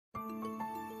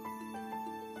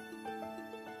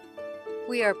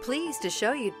We are pleased to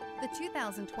show you the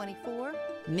 2024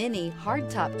 Mini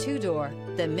Hardtop 2-Door.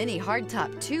 The Mini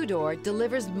Hardtop 2-Door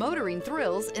delivers motoring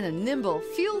thrills in a nimble,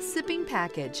 fuel-sipping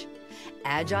package.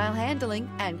 Agile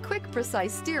handling and quick,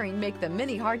 precise steering make the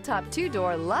Mini Hardtop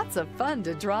 2-Door lots of fun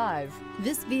to drive.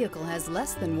 This vehicle has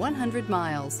less than 100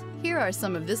 miles. Here are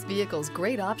some of this vehicle's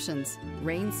great options: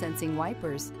 rain-sensing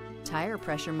wipers, tire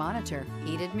pressure monitor,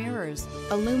 heated mirrors,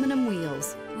 aluminum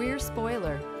wheels, rear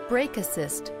spoiler, brake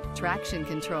assist, traction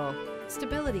control,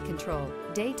 stability control,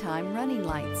 daytime running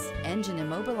lights, engine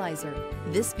immobilizer.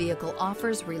 This vehicle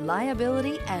offers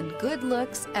reliability and good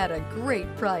looks at a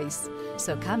great price.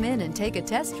 So come in and take a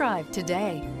test drive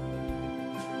today.